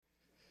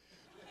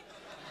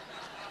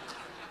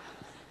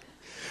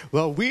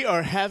Well, we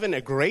are having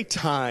a great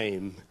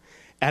time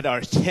at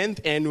our 10th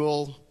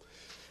annual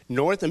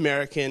North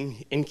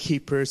American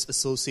Innkeepers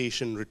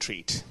Association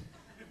retreat.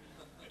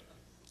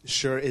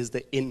 Sure is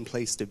the in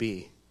place to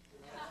be.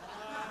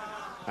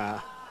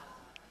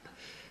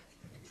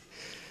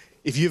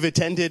 If you've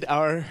attended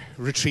our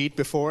retreat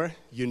before,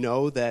 you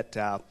know that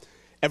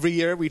every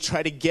year we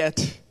try to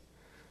get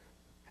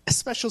a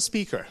special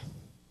speaker,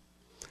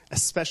 a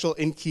special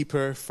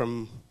innkeeper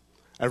from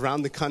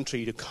around the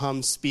country to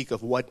come speak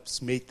of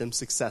what's made them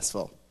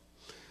successful.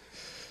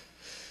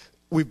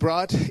 We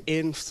brought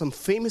in some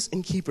famous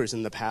innkeepers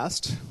in the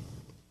past.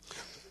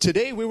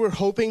 Today we were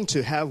hoping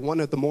to have one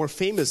of the more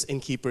famous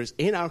innkeepers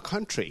in our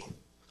country.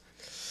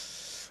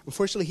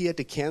 Unfortunately, he had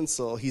to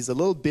cancel. He's a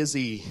little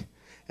busy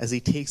as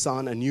he takes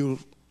on a new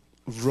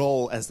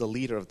role as the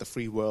leader of the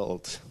free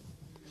world.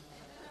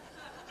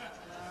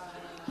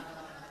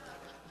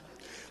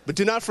 But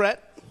do not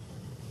fret.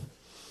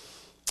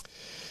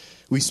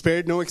 We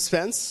spared no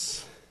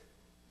expense,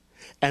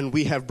 and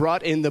we have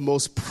brought in the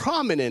most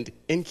prominent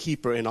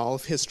innkeeper in all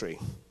of history.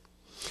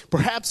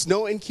 Perhaps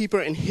no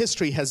innkeeper in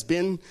history has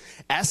been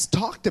as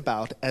talked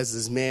about as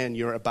this man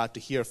you're about to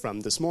hear from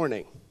this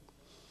morning.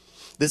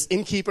 This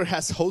innkeeper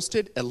has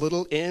hosted a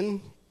little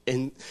inn.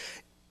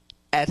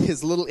 At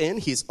his little inn,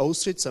 he's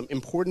hosted some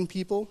important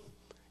people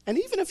and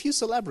even a few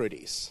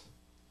celebrities.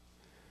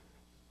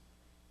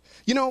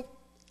 You know,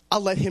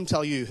 I'll let him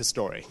tell you his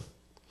story.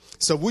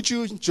 So would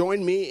you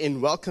join me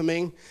in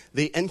welcoming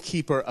the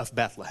innkeeper of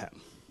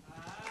Bethlehem?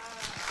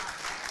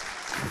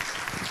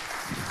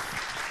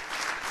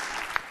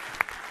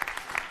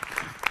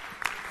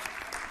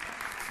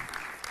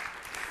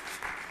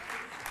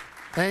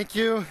 Thank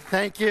you.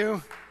 Thank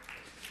you.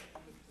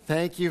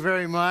 Thank you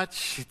very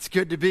much. It's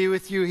good to be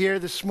with you here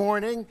this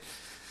morning.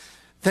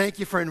 Thank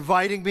you for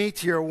inviting me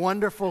to your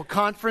wonderful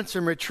conference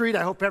and retreat.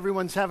 I hope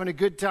everyone's having a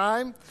good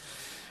time.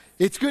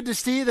 It's good to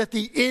see that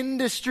the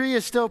industry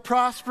is still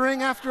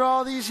prospering after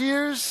all these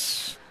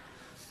years.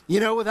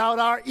 You know, without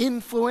our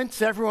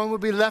influence, everyone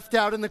would be left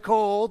out in the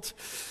cold.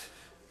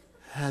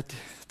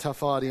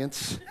 Tough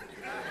audience.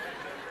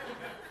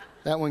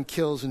 That one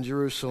kills in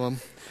Jerusalem.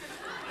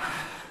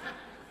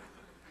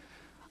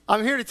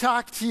 I'm here to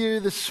talk to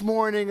you this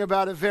morning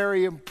about a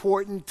very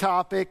important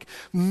topic: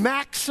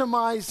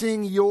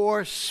 maximizing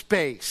your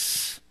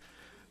space.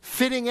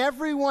 Fitting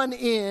everyone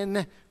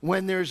in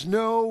when there's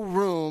no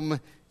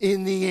room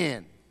in the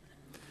inn.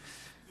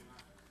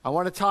 I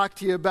want to talk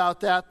to you about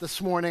that this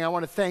morning. I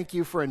want to thank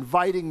you for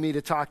inviting me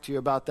to talk to you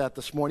about that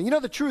this morning. You know,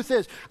 the truth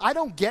is, I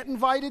don't get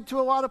invited to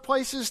a lot of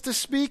places to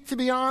speak, to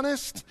be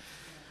honest.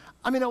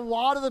 I mean, a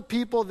lot of the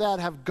people that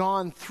have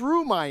gone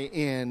through my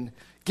inn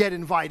get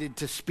invited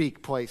to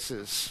speak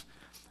places.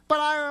 But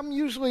I'm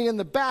usually in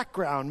the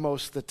background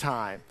most of the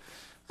time.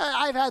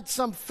 I've had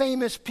some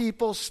famous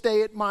people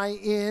stay at my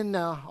inn,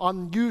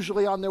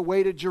 usually on their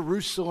way to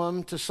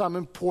Jerusalem to some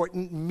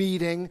important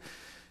meeting.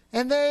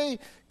 And they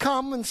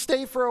come and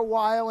stay for a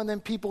while, and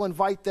then people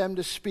invite them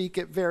to speak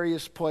at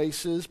various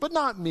places, but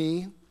not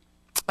me.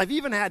 I've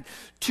even had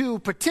two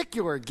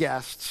particular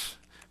guests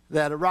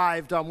that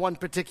arrived on one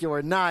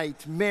particular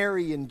night,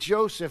 Mary and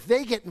Joseph.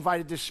 They get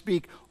invited to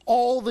speak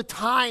all the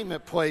time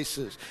at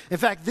places. In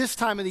fact, this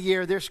time of the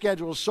year, their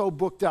schedule is so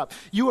booked up.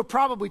 You were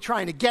probably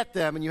trying to get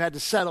them, and you had to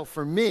settle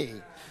for me.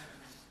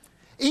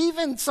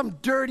 Even some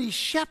dirty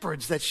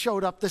shepherds that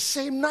showed up the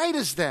same night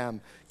as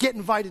them get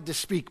invited to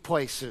speak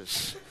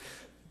places.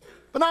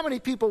 But not many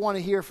people want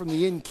to hear from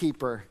the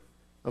innkeeper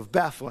of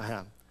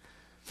Bethlehem.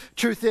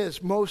 Truth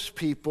is, most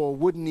people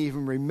wouldn't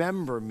even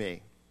remember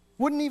me,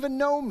 wouldn't even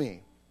know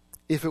me,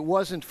 if it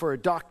wasn't for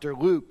Dr.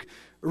 Luke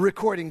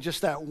recording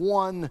just that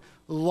one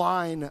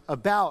line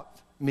about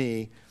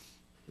me: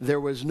 there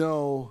was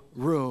no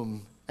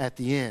room at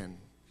the inn.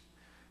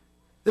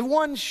 The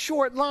one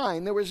short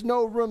line, there was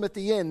no room at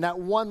the inn, that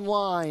one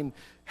line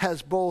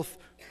has both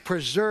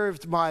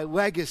preserved my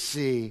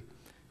legacy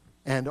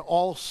and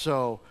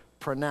also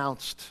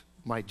pronounced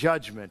my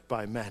judgment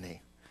by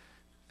many.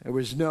 There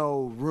was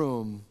no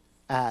room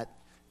at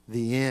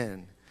the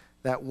inn.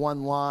 That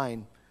one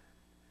line.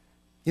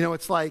 You know,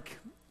 it's like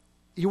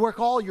you work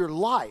all your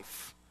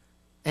life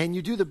and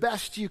you do the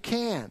best you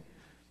can.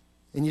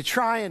 And you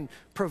try and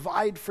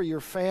provide for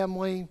your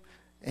family,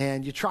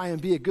 and you try and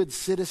be a good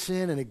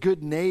citizen and a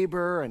good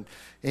neighbor,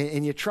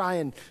 and you try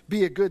and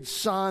be a good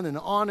son and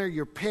honor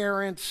your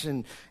parents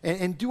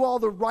and do all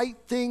the right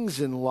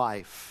things in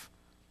life.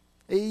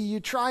 You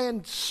try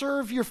and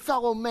serve your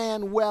fellow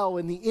man well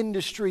in the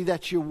industry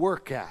that you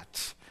work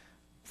at.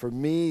 For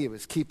me, it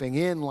was keeping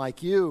in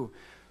like you.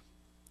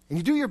 And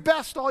you do your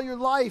best all your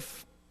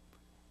life,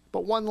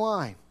 but one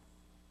line.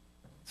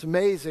 It's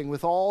amazing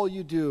with all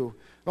you do,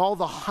 and all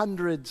the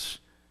hundreds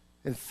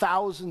and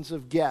thousands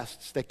of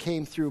guests that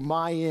came through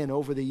my inn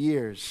over the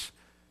years,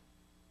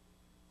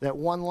 that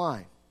one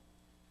line,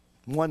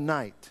 one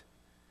night,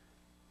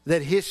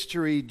 that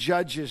history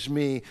judges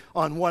me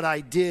on what I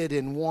did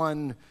in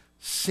one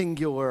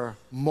singular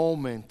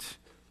moment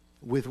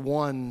with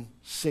one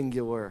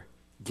singular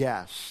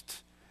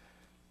guest.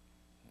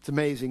 It's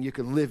amazing you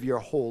can live your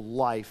whole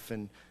life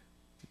and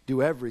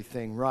do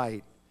everything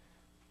right.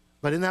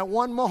 But in that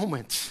one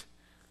moment,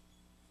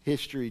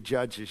 history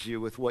judges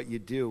you with what you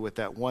do with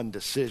that one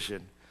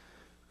decision.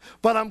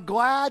 But I'm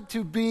glad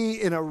to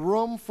be in a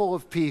room full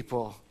of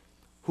people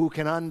who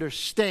can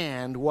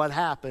understand what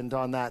happened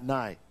on that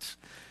night.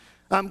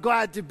 I'm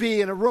glad to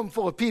be in a room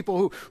full of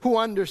people who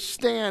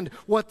understand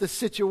what the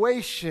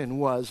situation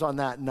was on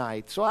that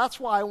night. So that's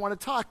why I want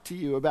to talk to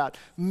you about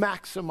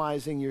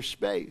maximizing your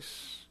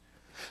space.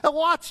 A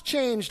lot's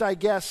changed, I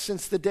guess,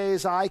 since the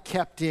days I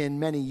kept in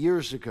many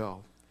years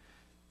ago.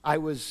 I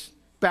was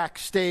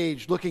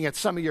backstage looking at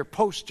some of your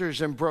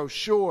posters and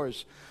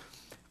brochures,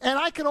 and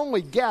I can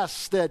only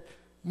guess that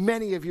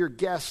many of your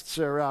guests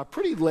are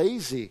pretty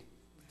lazy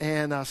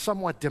and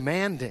somewhat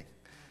demanding.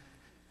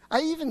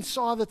 I even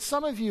saw that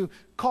some of you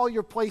call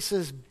your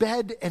places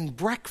bed and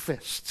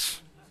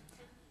breakfasts.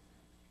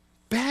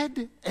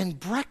 Bed and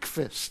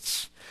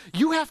breakfasts.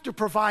 You have to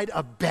provide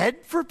a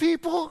bed for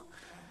people?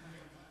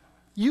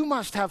 You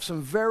must have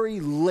some very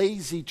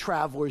lazy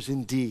travelers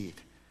indeed.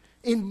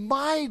 In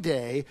my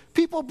day,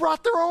 people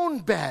brought their own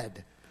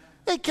bed.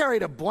 They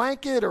carried a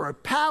blanket or a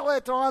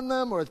pallet on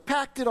them or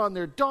packed it on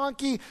their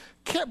donkey.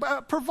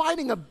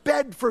 Providing a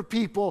bed for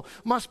people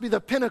must be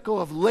the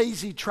pinnacle of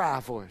lazy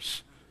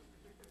travelers.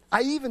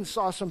 I even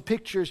saw some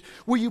pictures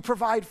where you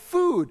provide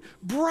food,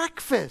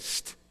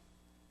 breakfast.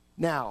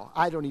 Now,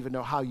 I don't even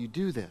know how you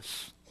do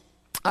this.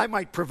 I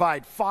might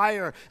provide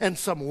fire and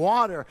some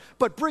water,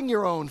 but bring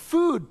your own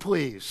food,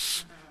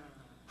 please.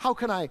 How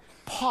can I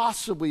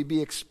possibly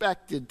be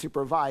expected to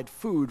provide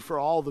food for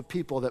all the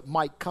people that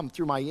might come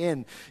through my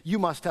inn? You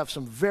must have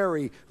some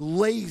very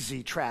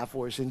lazy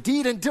travelers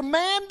indeed, and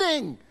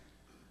demanding.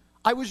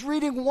 I was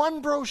reading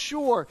one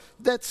brochure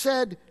that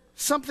said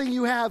something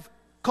you have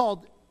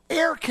called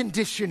air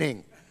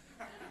conditioning.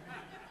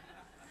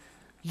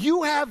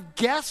 You have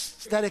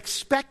guests that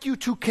expect you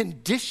to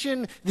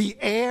condition the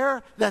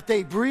air that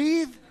they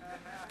breathe?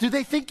 Do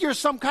they think you're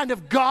some kind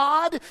of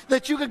god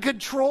that you can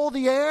control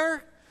the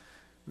air?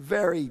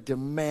 Very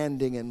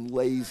demanding and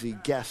lazy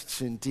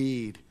guests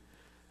indeed.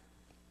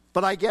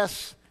 But I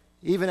guess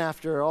even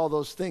after all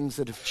those things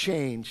that have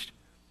changed,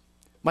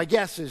 my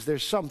guess is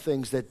there's some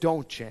things that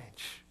don't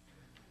change.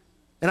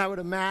 And I would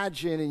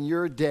imagine in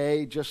your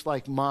day, just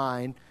like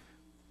mine,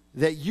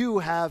 that you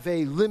have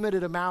a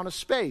limited amount of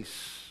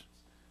space,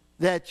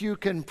 that you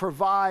can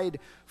provide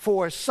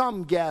for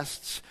some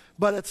guests,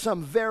 but at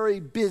some very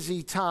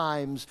busy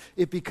times,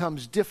 it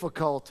becomes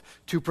difficult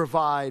to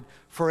provide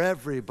for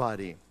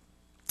everybody.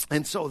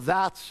 And so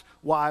that's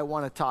why I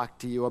want to talk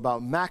to you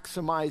about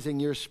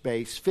maximizing your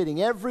space, fitting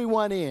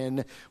everyone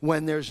in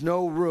when there's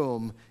no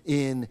room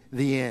in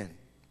the inn.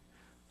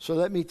 So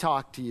let me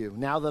talk to you,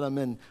 now that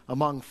I'm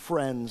among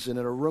friends and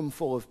in a room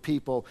full of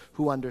people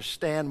who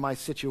understand my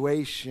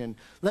situation,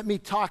 let me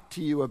talk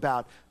to you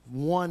about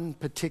one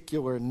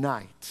particular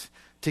night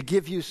to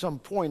give you some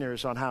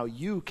pointers on how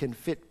you can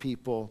fit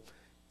people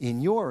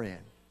in your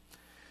inn.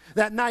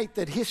 That night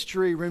that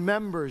history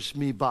remembers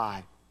me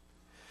by.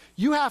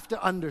 You have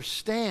to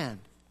understand.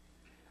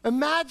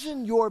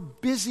 Imagine your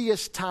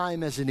busiest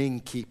time as an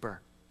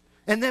innkeeper.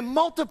 And then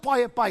multiply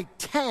it by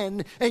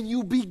 10, and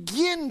you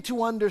begin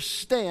to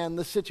understand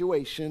the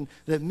situation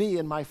that me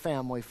and my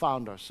family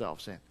found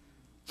ourselves in.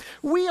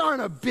 We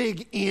aren't a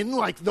big inn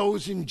like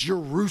those in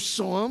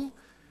Jerusalem.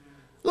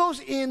 Those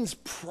inns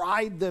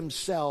pride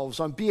themselves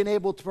on being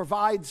able to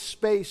provide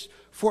space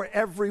for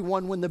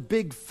everyone when the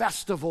big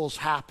festivals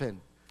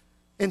happen.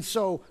 And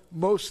so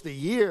most of the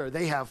year,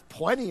 they have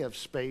plenty of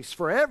space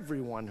for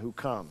everyone who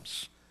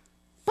comes.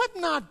 But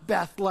not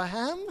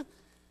Bethlehem.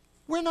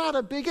 We're not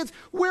a big inn.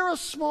 We're a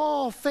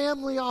small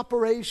family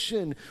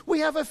operation.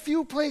 We have a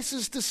few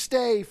places to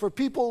stay for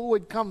people who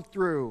would come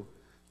through.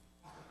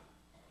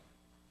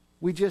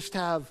 We just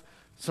have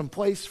some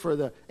place for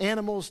the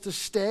animals to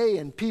stay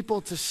and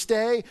people to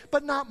stay,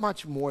 but not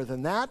much more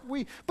than that.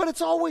 But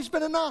it's always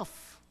been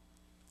enough.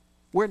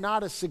 We're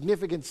not a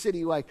significant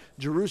city like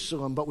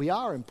Jerusalem, but we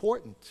are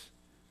important.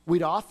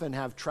 We'd often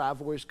have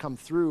travelers come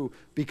through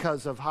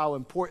because of how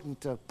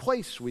important a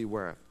place we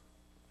were.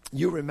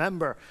 You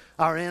remember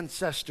our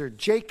ancestor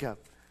Jacob,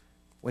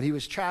 when he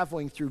was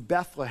traveling through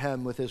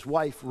Bethlehem with his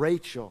wife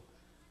Rachel.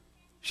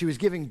 She was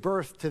giving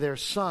birth to their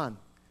son,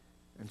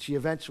 and she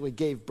eventually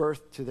gave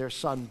birth to their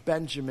son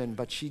Benjamin,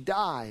 but she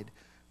died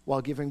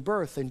while giving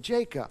birth, and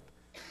Jacob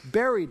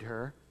buried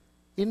her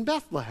in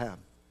Bethlehem.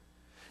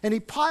 And he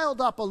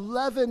piled up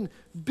 11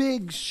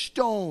 big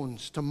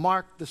stones to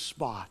mark the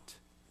spot.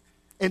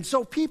 And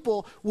so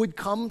people would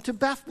come to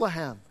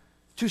Bethlehem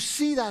to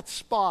see that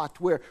spot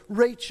where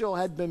Rachel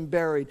had been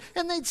buried.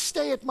 And they'd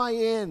stay at my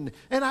inn,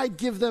 and I'd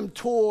give them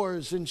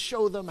tours and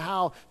show them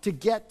how to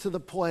get to the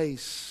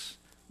place.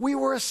 We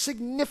were a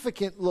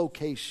significant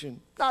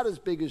location, not as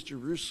big as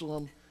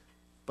Jerusalem,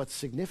 but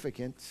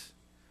significant.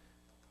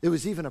 There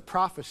was even a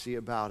prophecy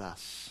about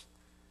us.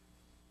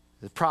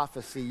 The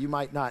prophecy, you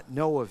might not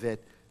know of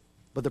it,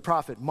 but the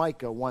prophet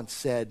Micah once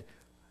said,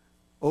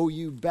 "O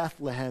you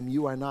Bethlehem,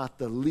 you are not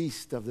the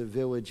least of the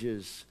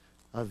villages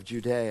of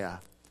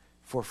Judea.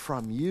 for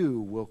from you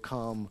will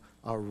come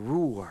a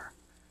ruler.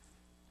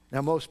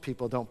 Now, most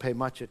people don't pay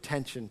much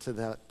attention to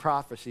that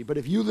prophecy, but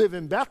if you live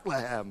in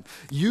Bethlehem,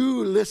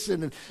 you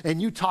listen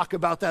and you talk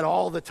about that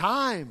all the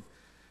time.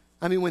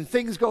 I mean, when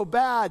things go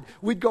bad,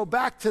 we'd go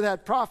back to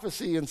that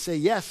prophecy and say,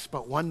 yes,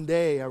 but one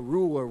day a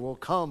ruler will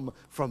come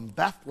from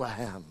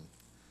Bethlehem.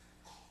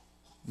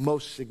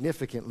 Most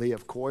significantly,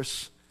 of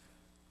course,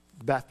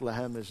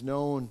 Bethlehem is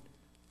known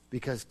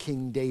because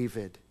King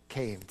David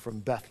came from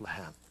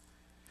Bethlehem.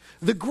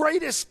 The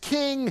greatest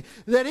king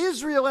that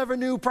Israel ever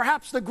knew,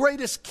 perhaps the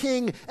greatest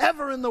king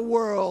ever in the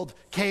world,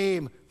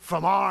 came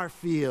from our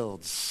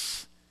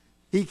fields.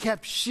 He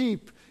kept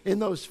sheep in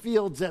those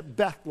fields at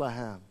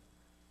Bethlehem.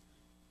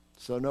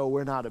 So no,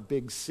 we're not a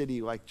big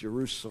city like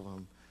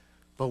Jerusalem,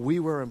 but we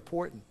were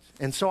important.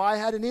 And so I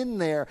had an inn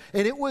there,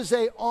 and it was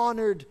an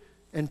honored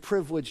and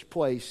privileged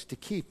place to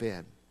keep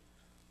in.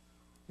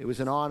 It was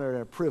an honor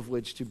and a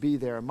privilege to be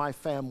there, and my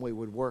family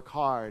would work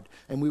hard,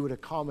 and we would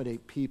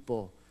accommodate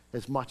people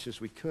as much as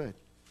we could.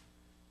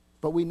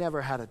 But we never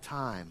had a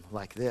time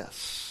like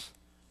this.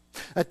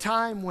 A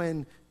time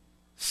when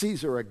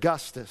Caesar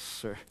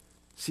Augustus, or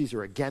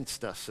Caesar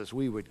against us as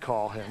we would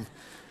call him,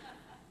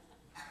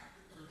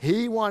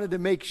 he wanted to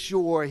make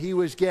sure he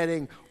was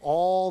getting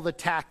all the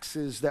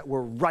taxes that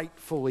were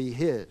rightfully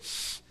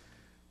his.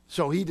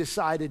 So he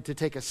decided to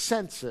take a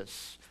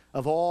census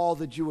of all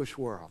the Jewish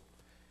world.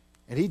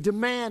 And he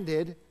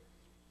demanded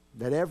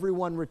that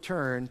everyone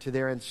return to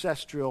their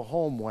ancestral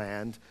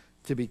homeland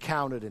to be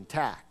counted and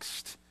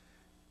taxed.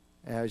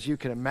 As you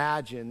can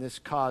imagine, this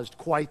caused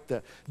quite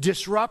the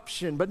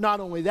disruption. But not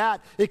only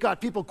that, it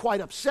got people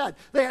quite upset.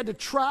 They had to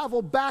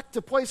travel back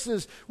to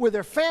places where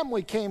their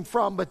family came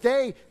from, but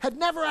they had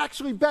never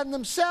actually been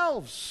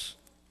themselves.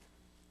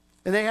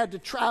 And they had to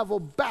travel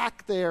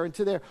back there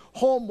into their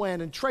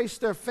homeland and trace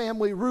their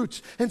family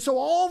roots. And so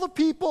all the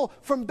people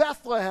from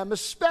Bethlehem,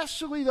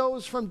 especially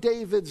those from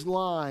David's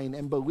line,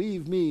 and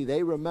believe me,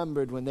 they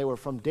remembered when they were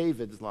from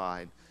David's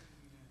line,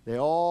 they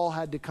all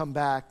had to come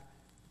back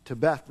to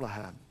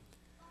Bethlehem.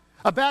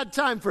 A bad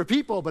time for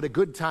people, but a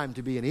good time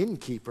to be an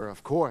innkeeper,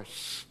 of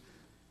course.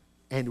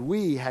 And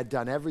we had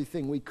done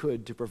everything we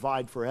could to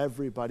provide for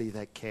everybody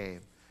that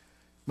came.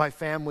 My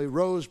family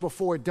rose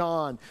before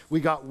dawn.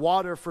 We got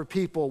water for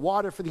people,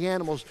 water for the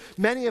animals.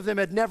 Many of them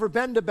had never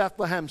been to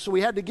Bethlehem, so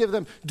we had to give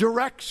them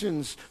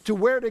directions to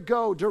where to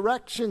go,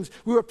 directions.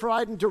 We were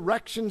providing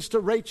directions to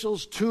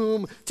Rachel's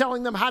tomb,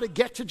 telling them how to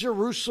get to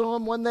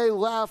Jerusalem when they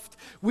left.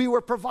 We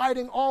were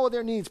providing all of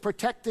their needs,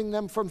 protecting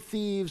them from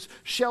thieves,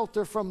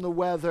 shelter from the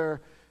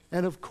weather,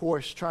 and of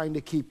course, trying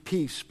to keep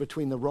peace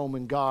between the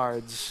Roman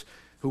guards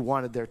who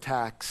wanted their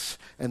tax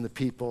and the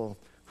people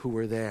who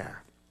were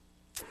there.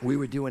 We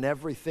were doing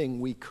everything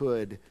we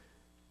could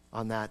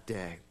on that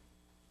day.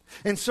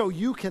 And so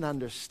you can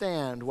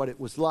understand what it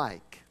was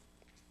like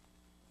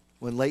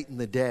when late in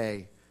the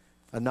day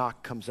a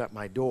knock comes at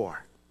my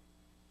door.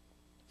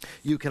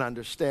 You can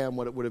understand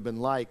what it would have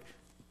been like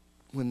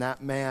when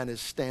that man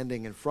is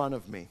standing in front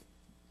of me.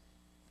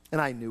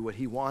 And I knew what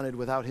he wanted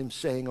without him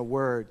saying a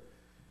word.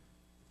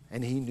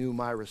 And he knew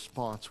my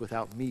response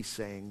without me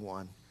saying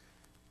one.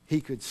 He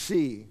could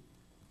see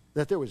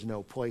that there was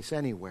no place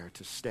anywhere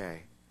to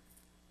stay.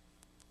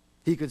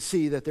 He could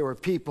see that there were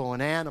people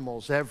and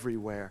animals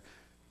everywhere.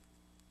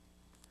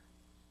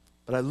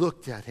 But I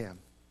looked at him.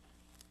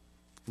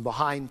 And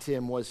behind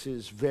him was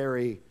his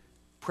very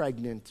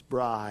pregnant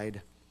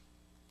bride,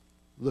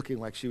 looking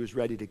like she was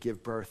ready to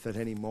give birth at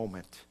any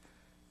moment.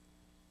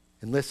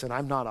 And listen,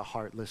 I'm not a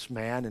heartless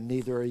man, and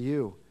neither are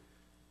you.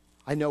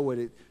 You know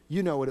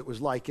what it was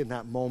like in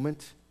that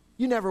moment.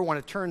 You never want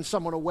to turn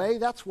someone away.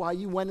 That's why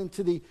you went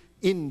into the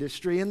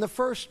industry in the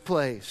first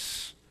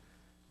place.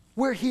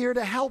 We're here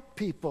to help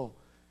people.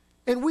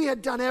 And we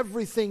had done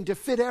everything to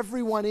fit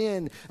everyone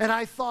in. And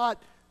I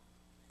thought,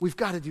 we've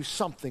got to do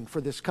something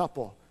for this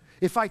couple.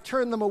 If I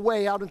turn them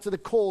away out into the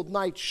cold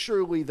night,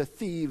 surely the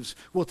thieves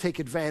will take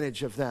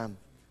advantage of them.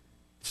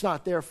 It's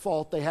not their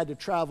fault they had to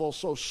travel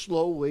so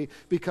slowly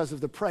because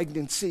of the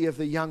pregnancy of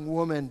the young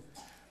woman.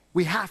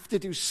 We have to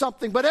do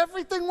something. But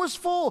everything was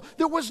full.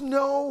 There was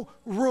no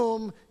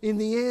room in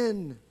the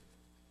inn.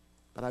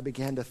 But I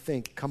began to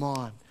think, come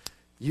on.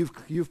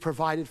 You've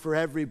provided for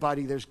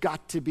everybody. There's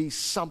got to be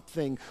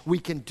something we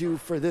can do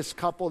for this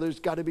couple. There's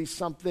got to be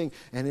something.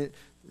 And in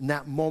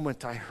that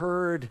moment, I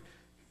heard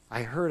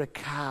a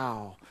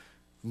cow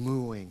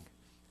mooing.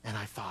 And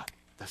I thought,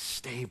 the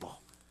stable.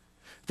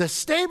 The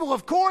stable,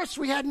 of course,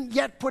 we hadn't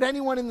yet put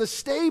anyone in the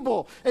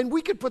stable. And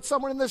we could put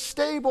someone in the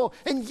stable.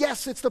 And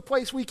yes, it's the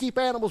place we keep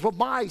animals. But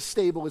my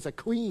stable is a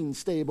clean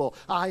stable.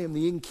 I am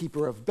the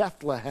innkeeper of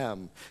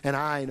Bethlehem. And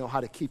I know how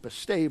to keep a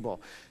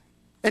stable.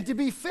 And to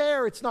be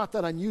fair, it's not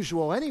that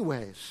unusual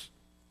anyways.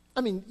 I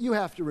mean, you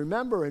have to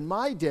remember, in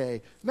my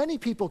day, many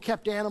people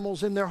kept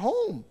animals in their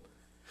home.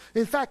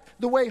 In fact,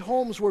 the way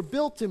homes were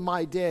built in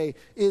my day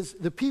is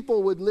the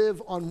people would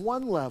live on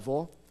one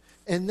level,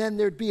 and then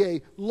there'd be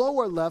a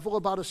lower level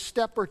about a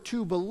step or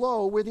two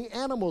below where the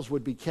animals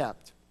would be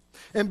kept.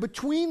 And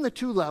between the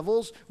two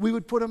levels, we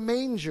would put a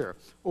manger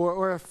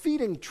or a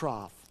feeding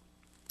trough.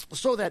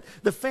 so that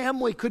the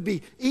family could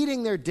be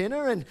eating their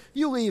dinner, and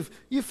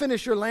you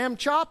finish your lamb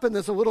chop and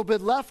there's a little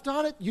bit left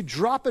on it. You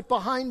drop it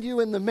behind you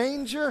in the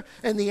manger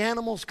and the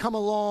animals come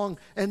along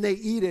and they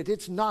eat it.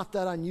 It's not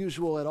that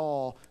unusual at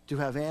all to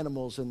have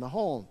animals in the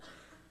home.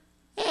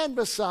 And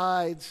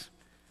besides,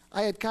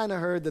 I had kind of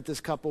heard that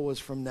this couple was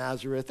from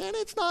Nazareth, and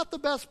it's not the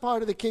best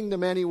part of the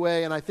kingdom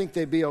anyway, and I think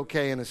they'd be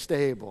okay in a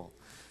stable.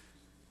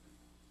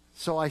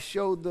 So I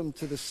showed them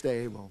to the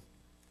stable,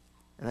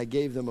 and I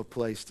gave them a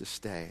place to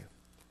stay.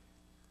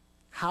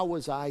 How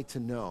was I to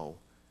know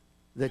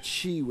that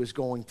she was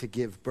going to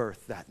give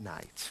birth that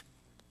night?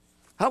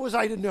 How was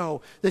I to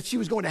know that she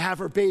was going to have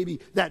her baby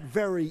that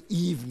very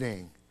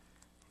evening?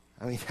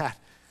 I mean, that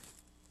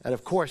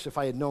of course, if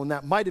I had known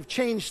that, might have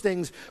changed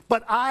things,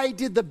 but I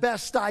did the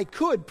best I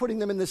could putting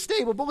them in the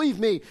stable. Believe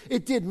me,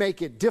 it did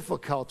make it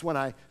difficult when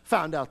I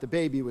found out the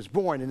baby was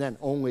born, and then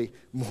only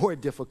more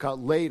difficult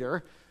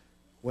later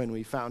when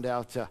we found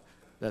out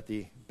that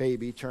the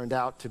baby turned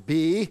out to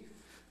be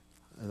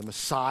the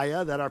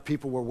Messiah that our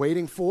people were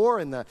waiting for,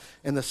 and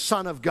the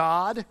Son of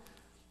God.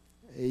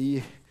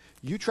 You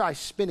try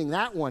spinning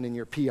that one in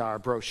your PR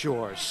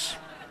brochures.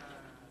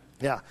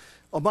 Yeah.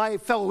 Well, my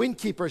fellow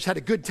innkeepers had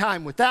a good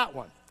time with that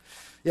one.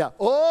 Yeah.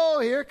 Oh,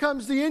 here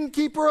comes the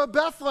innkeeper of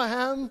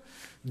Bethlehem.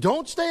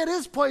 Don't stay at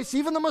his place.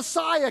 Even the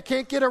Messiah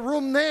can't get a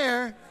room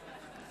there.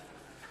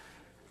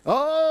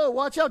 Oh,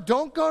 watch out.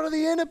 Don't go to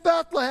the inn at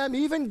Bethlehem.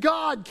 Even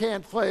God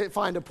can't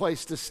find a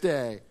place to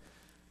stay.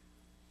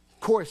 Of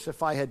course,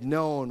 if I had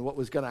known what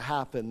was going to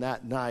happen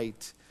that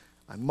night,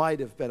 I might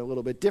have been a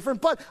little bit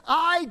different. But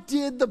I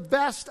did the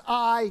best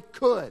I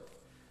could.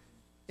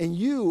 And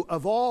you,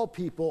 of all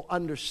people,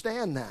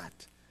 understand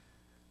that.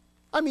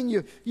 I mean,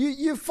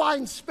 you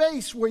find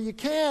space where you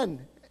can.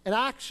 And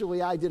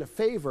actually, I did a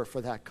favor for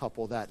that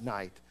couple that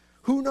night.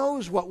 Who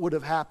knows what would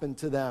have happened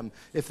to them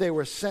if they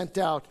were sent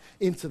out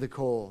into the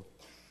cold?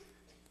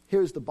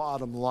 Here's the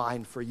bottom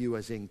line for you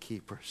as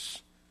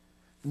innkeepers.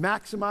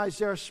 Maximize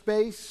their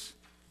space.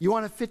 You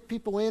want to fit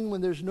people in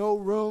when there's no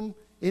room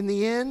in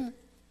the inn?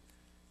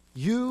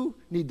 You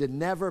need to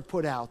never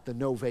put out the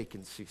no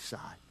vacancy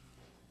sign.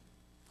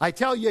 I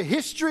tell you,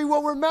 history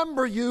will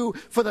remember you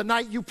for the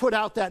night you put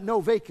out that no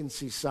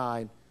vacancy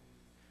sign.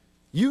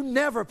 You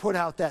never put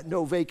out that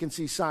no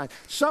vacancy sign.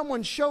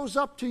 Someone shows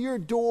up to your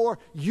door,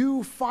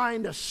 you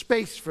find a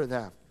space for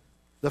them.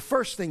 The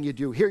first thing you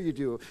do, here you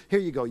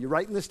go, you're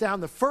writing this down.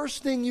 The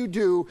first thing you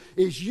do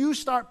is you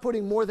start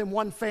putting more than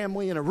one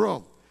family in a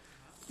room.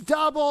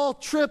 Double,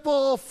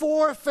 triple,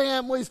 4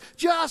 families,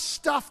 just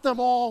stuff them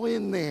all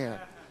in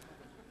there.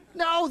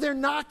 No, they're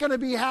not going to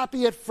be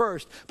happy at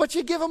first. But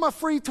you give them a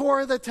free tour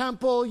of the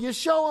temple. You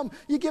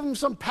give them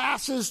some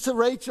passes to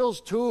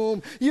Rachel's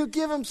tomb. You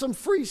give them some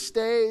free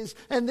stays,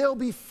 and they'll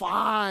be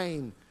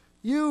fine.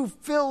 You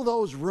fill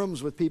those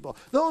rooms with people.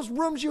 Those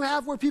rooms you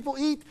have where people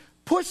eat,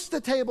 push the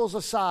tables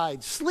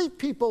aside. Sleep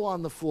people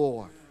on the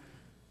floor.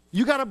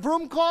 You got a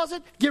broom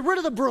closet? Get rid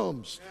of the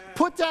brooms.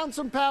 Put down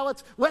some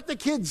pallets. Let the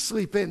kids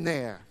sleep in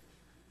there.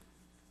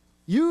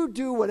 You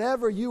do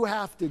whatever you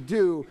have to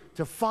do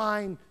to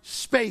find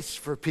space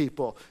for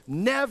people.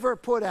 Never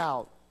put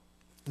out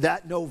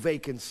that no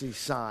vacancy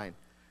sign.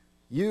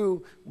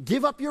 You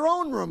give up your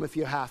own room if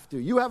you have to.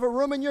 You have a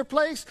room in your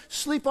place,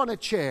 sleep on a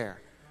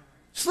chair.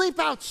 Sleep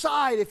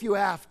outside if you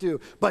have to.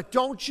 But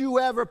don't you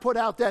ever put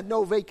out that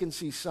no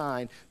vacancy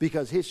sign,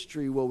 because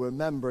history will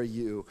remember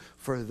you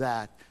for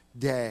that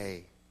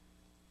day.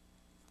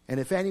 And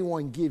if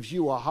anyone gives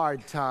you a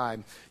hard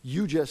time,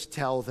 you just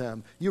tell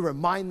them. You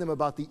remind them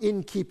about the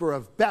innkeeper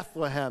of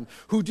Bethlehem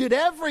who did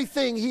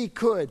everything he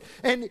could.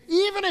 And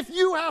even if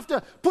you have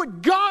to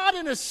put God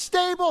in a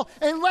stable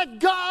and let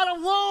God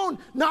alone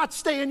not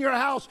stay in your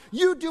house,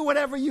 you do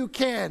whatever you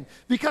can.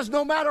 Because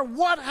no matter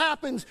what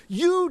happens,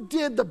 you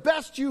did the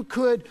best you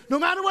could, no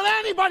matter what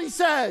anybody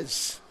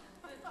says.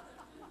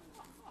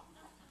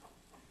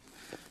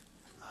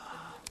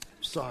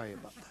 Sorry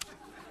about that.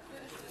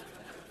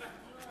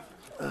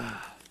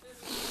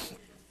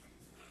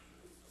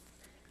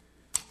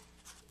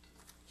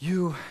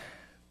 You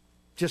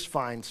just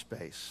find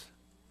space.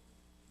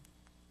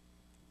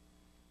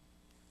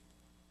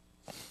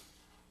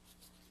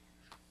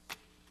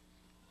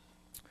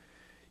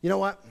 You know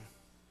what?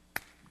 I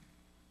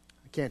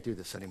can't do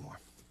this anymore.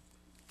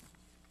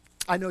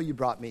 I know you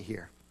brought me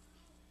here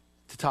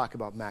to talk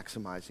about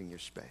maximizing your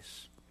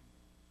space.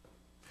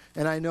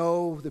 And I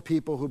know the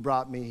people who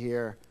brought me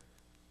here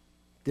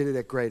did it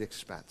at great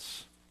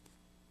expense.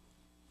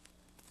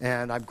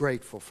 And I'm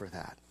grateful for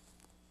that.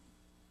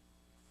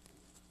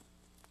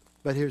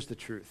 But here's the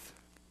truth.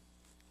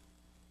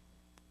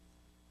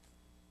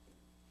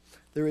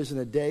 There isn't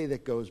a day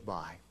that goes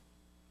by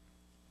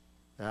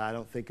that I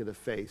don't think of the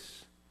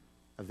face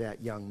of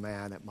that young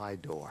man at my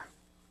door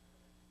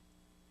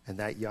and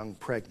that young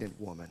pregnant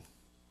woman.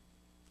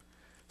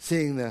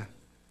 Seeing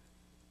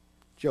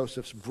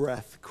Joseph's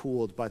breath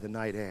cooled by the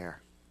night air,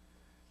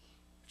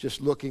 just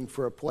looking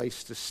for a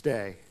place to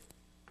stay.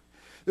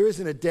 There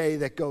isn't a day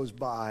that goes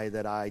by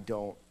that I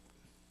don't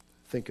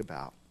think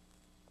about.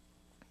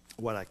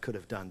 what I could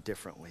have done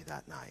differently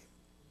that night.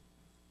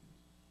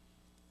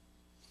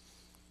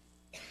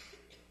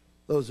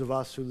 Those of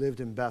us who lived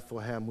in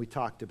Bethlehem, we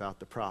talked about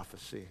the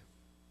prophecy.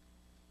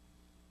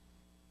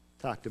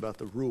 Talked about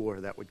the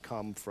ruler that would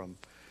come from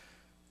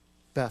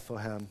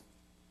Bethlehem.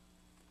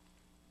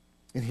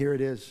 And here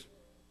it is.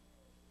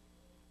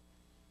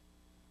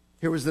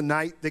 Here was the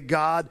night that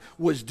God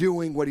was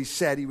doing what he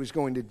said he was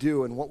going to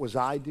do. And what was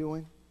I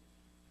doing?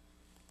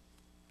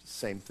 The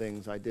same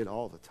things I did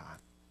all the time.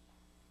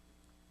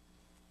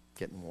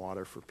 Getting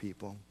water for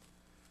people.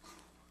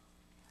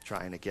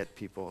 Trying to get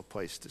people a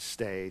place to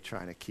stay.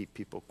 Trying to keep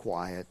people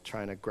quiet.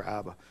 Trying to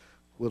grab a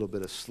little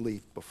bit of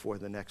sleep before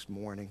the next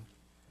morning.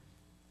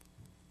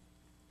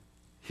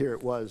 Here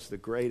it was, the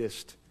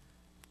greatest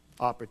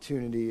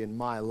opportunity in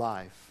my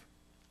life.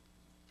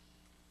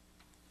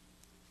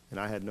 And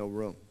I had no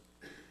room.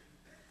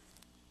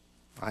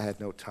 I had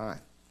no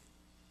time.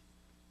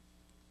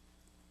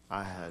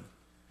 I had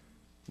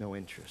no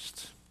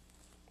interest.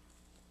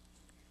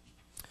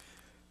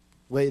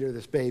 Later,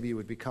 this baby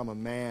would become a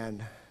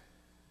man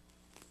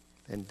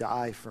and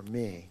die for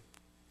me.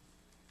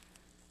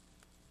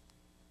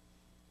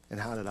 And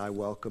how did I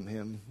welcome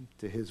him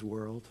to his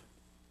world?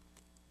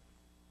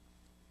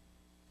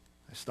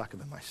 I stuck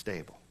him in my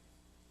stable.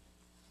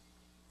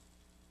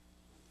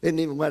 Didn't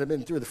even let him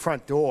in through the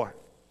front door.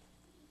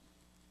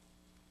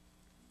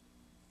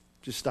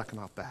 Just stuck him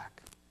out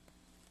back.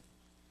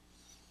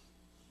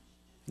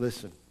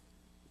 Listen,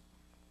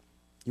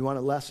 you want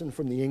a lesson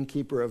from the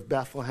innkeeper of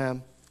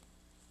Bethlehem?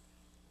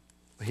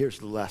 Well, here's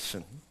the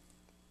lesson.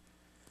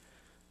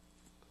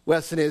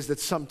 Lesson is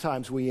that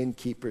sometimes we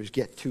innkeepers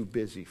get too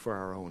busy for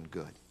our own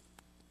good.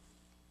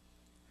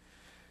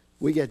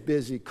 We get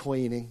busy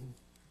cleaning.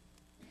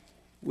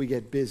 We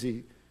get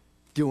busy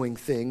doing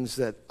things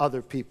that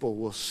other people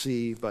will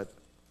see but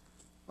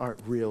aren't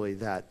really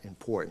that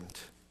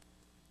important.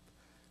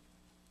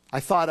 I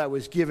thought I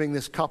was giving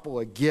this couple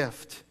a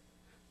gift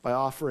by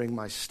offering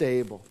my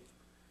stable.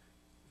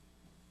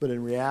 But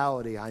in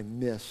reality, I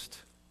missed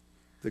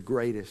the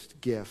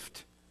greatest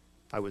gift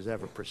I was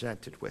ever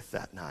presented with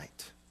that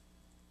night.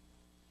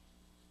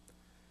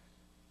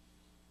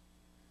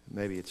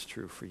 Maybe it's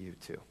true for you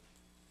too.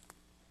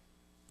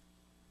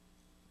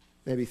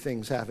 Maybe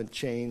things haven't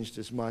changed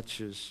as much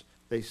as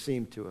they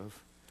seem to have.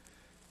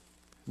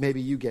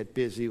 Maybe you get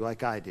busy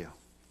like I do.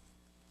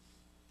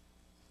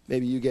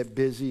 Maybe you get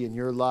busy in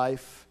your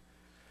life.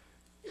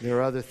 There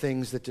are other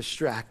things that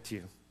distract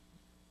you.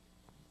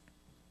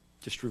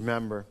 Just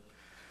remember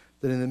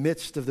that in the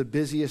midst of the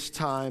busiest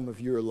time of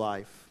your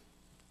life,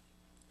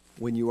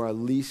 when you are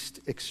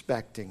least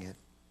expecting it,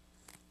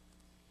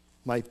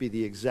 might be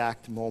the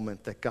exact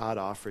moment that God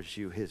offers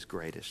you his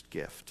greatest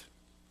gift.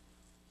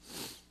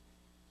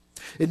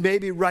 It may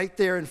be right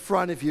there in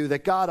front of you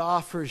that God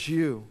offers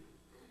you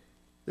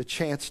the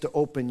chance to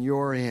open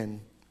your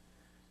in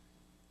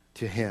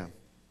to him.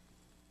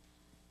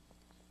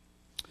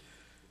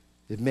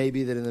 It may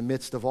be that in the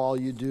midst of all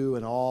you do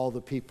and all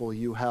the people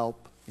you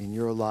help in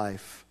your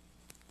life,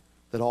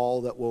 that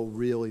all that will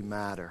really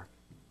matter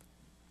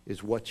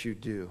is what you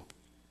do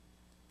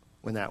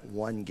when that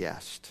one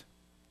guest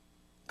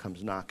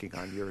comes knocking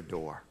on your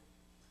door.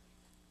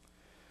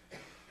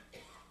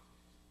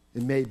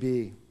 It may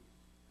be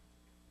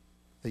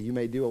that you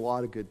may do a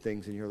lot of good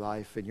things in your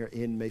life and your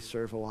inn may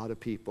serve a lot of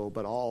people,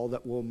 but all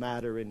that will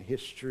matter in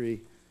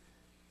history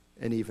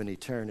and even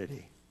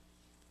eternity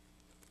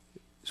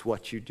is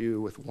what you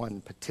do with one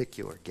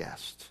particular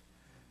guest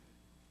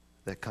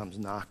that comes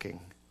knocking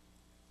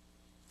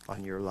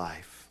on your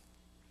life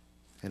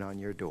and on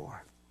your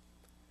door.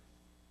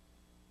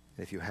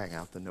 If you hang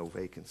out the no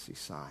vacancy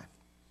sign.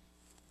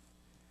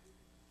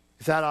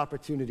 If that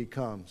opportunity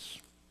comes,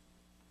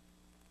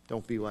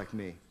 don't be like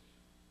me.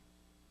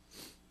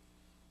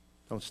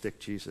 Don't stick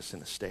Jesus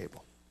in a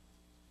stable.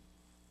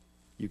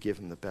 You give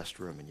him the best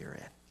room in your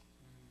inn.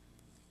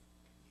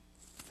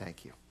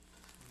 Thank you.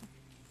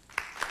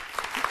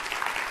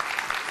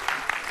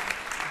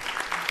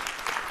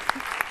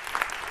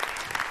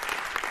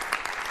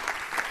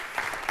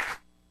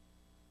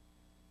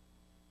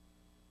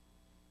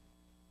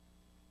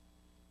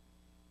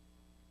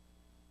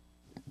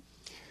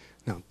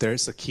 Now,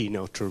 there's a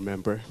keynote to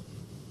remember.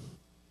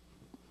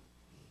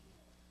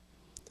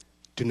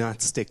 Do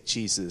not stick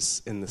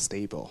Jesus in the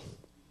stable.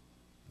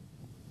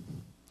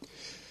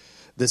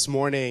 This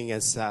morning,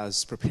 as I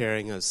was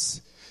preparing, I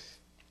was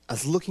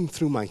looking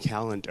through my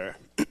calendar.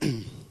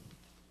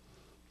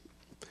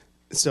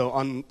 So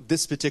on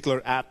this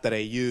particular app that I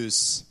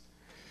use,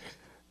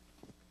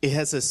 it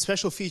has a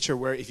special feature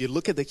where if you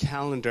look at the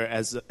calendar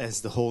as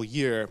the whole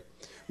year,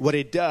 what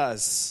it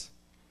does,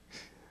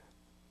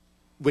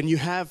 when you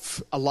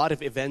have a lot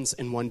of events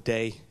in one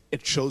day,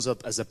 it shows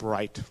up as a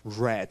bright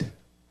red.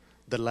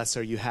 The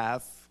lesser you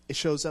have, it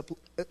shows up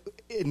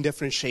in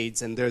different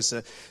shades, and there's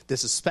a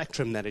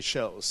spectrum that it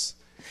shows.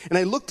 And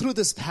I looked through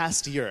this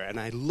past year, and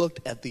I looked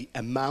at the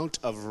amount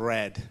of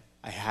red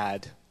I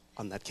had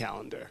on that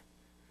calendar.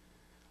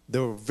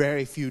 There were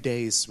very few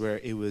days where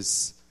it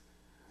was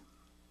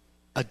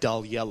a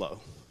dull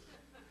yellow.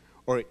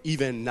 or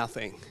even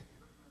nothing.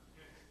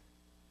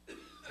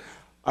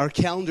 Our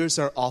calendars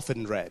are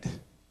often read.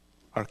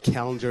 Our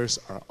calendars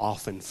are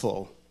often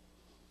full.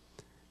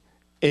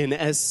 And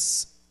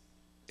as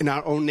in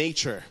our own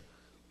nature,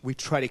 we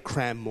try to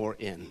cram more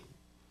in.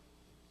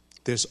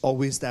 There's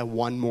always that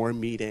one more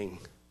meeting.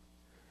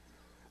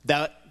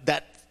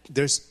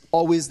 There's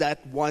always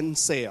that one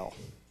sale.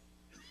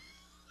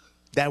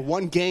 That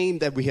one game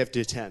that we have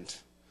to attend.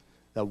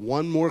 That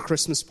one more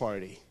Christmas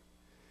party.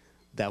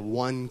 That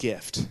one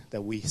gift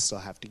that we still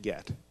have to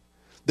get.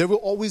 There will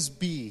always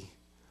be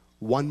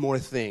one more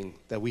thing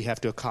that we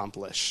have to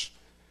accomplish.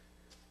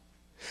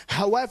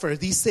 However,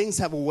 these things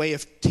have a way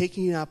of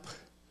taking up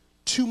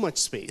too much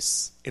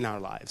space in our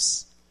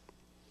lives.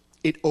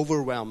 It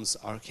overwhelms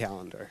our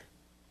calendar.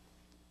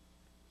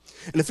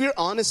 And if we're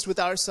honest with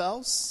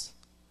ourselves,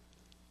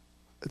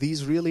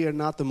 these really are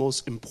not the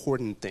most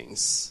important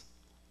things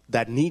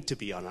that need to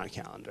be on our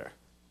calendar.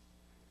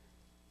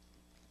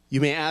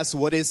 You may ask,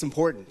 what is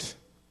important?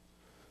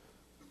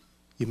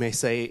 You may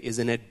say,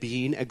 isn't it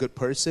being a good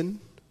person?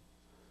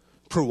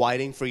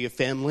 Providing for your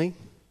family?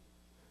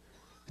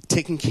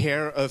 Taking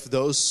care of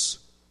those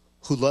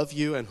who love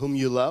you and whom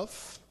you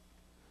love?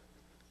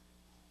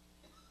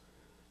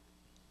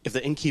 If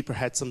the innkeeper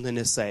had something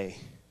to say,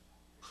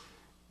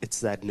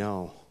 it's that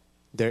no,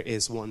 there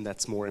is one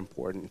that's more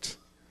important.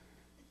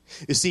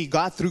 You see,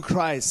 God through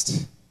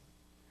Christ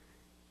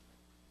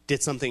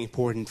did something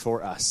important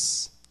for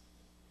us.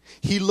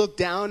 He looked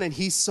down and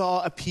he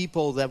saw a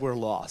people that were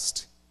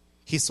lost.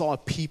 He saw a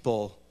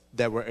people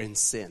that were in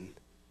sin.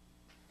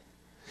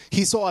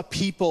 He saw a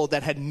people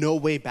that had no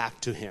way back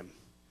to him.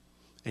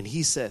 And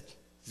he said,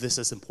 this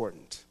is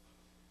important.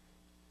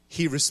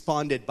 He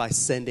responded by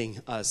sending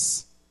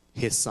us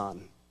his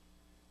son.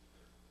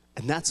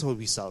 And that's what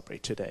we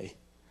celebrate today.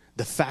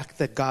 The fact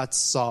that God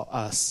saw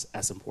us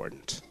as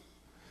important.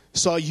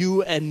 Saw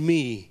you and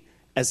me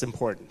as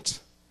important.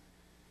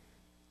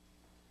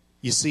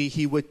 You see,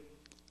 he would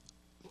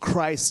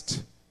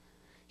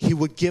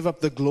give up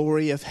the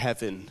glory of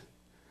heaven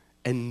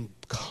and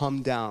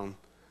come down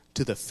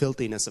to the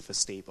filthiness of a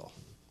stable.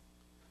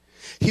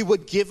 He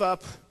would give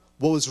up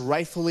what was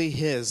rightfully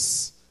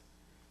his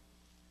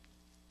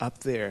up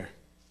there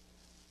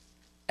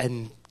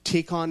and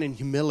take on in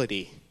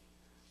humility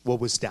what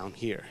was down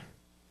here.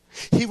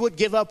 He would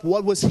give up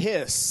what was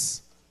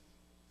his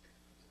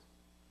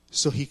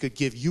so he could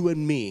give you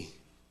and me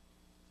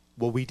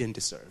what we didn't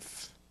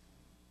deserve.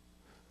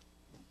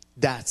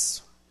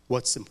 That's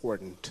what's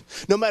important.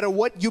 No matter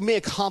what you may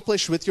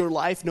accomplish with your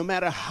life, no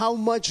matter how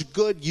much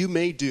good you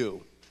may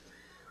do,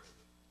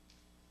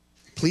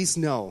 please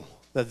know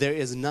that there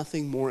is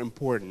nothing more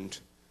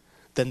important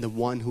than the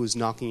one who is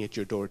knocking at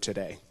your door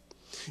today.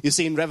 You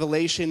see, in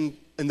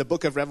the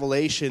book of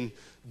Revelation,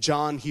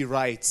 John, he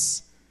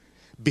writes,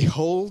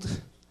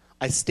 "Behold,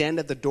 I stand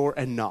at the door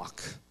and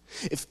knock.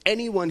 If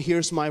anyone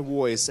hears my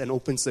voice and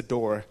opens the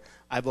door,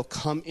 I will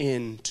come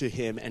in to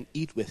him and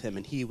eat with him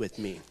and he with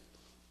me."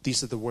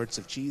 These are the words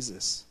of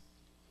Jesus.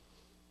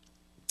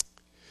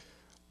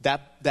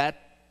 That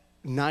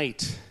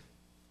night,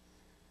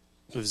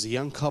 there was a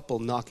young couple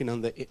knocking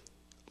on the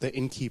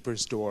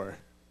innkeeper's door.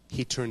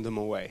 He turned them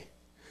away.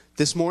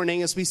 This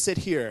morning, as we sit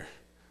here,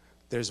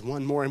 there's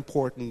one more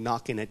important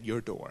knocking at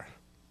your door.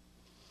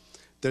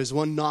 There's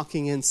one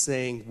knocking and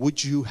saying,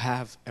 would you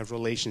have a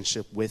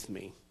relationship with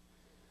me?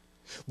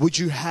 Would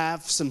you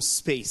have some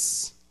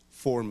space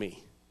for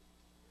me?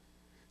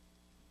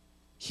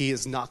 He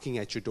is knocking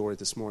at your door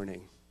this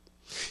morning.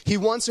 He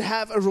wants to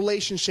have a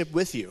relationship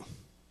with you.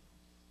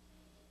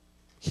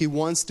 He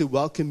wants to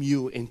welcome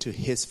you into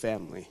his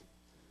family.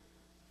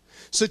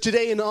 So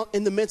today,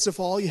 in the midst of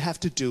all you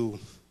have to do,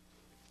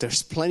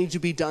 there's plenty to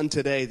be done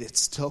today. It's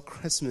still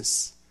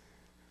Christmas.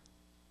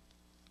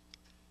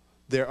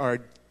 There are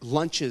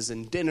lunches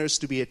and dinners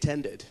to be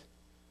attended.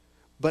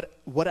 But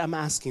what I'm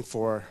asking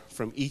for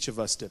from each of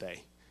us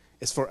today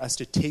is for us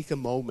to take a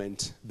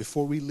moment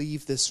before we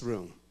leave this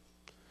room.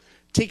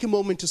 Take a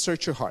moment to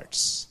search your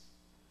hearts.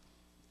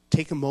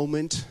 Take a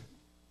moment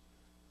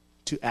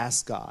to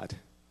ask God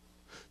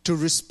to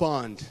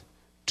respond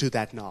to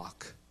that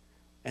knock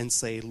and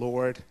say,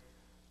 Lord,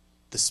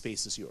 the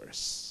space is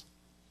yours.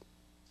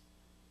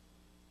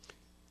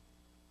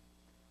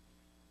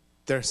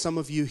 There are some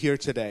of you here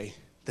today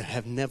that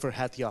have never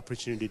had the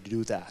opportunity to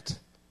do that.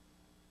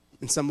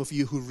 And some of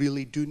you who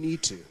really do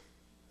need to.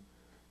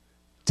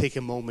 Take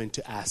a moment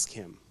to ask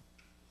him,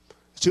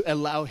 to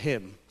allow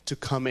him to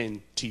come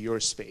into your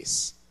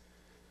space.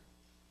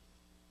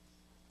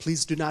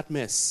 Please do not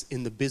miss,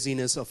 in the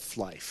busyness of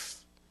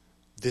life,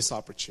 this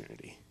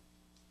opportunity.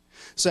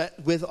 So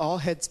with all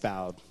heads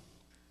bowed,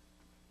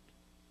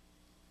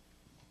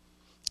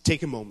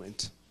 take a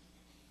moment.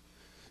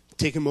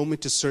 Take a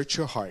moment to search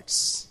your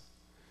hearts.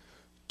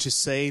 To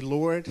say,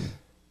 Lord,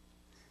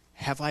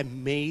 have I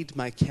made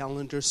my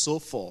calendar so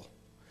full,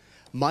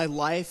 my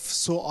life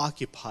so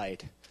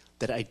occupied,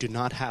 that I do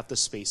not have the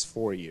space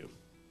for you?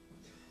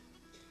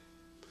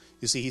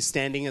 You see, he's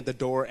standing at the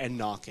door and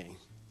knocking,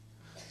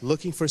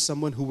 looking for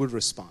someone who would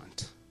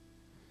respond.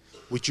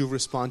 would you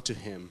respond to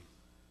him?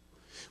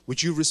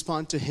 Would you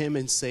respond to him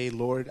and say,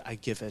 Lord, I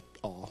give it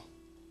all.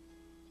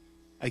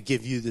 I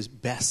give you the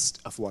best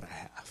of what I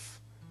have.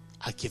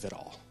 I give it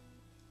all.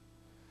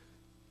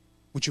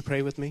 Would you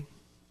pray with me?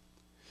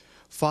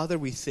 Father,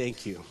 we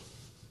thank you.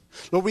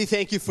 Lord, we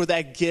thank you for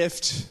that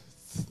gift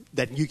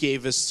that you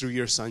gave us through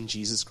your Son,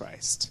 Jesus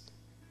Christ.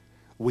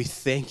 We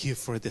thank you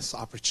for this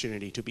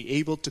opportunity to be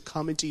able to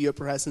come into your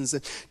presence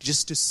and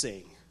just to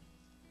sing.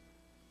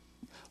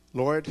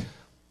 Lord,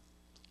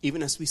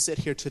 even as we sit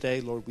here today,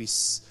 Lord, we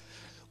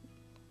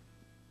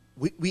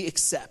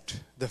accept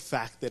the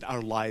fact that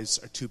our lives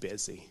are too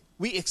busy.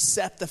 We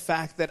accept the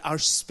fact that our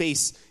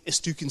space is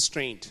too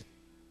constrained,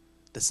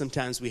 that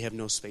sometimes we have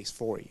no space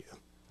for you.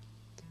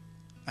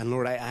 And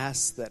Lord, I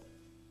ask that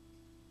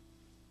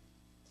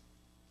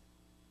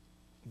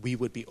we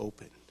would be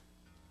open.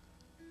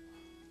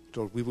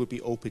 Lord, we would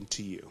be open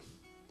to you,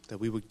 that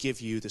we would give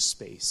you the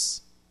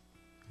space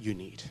you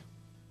need.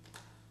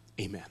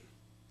 Amen.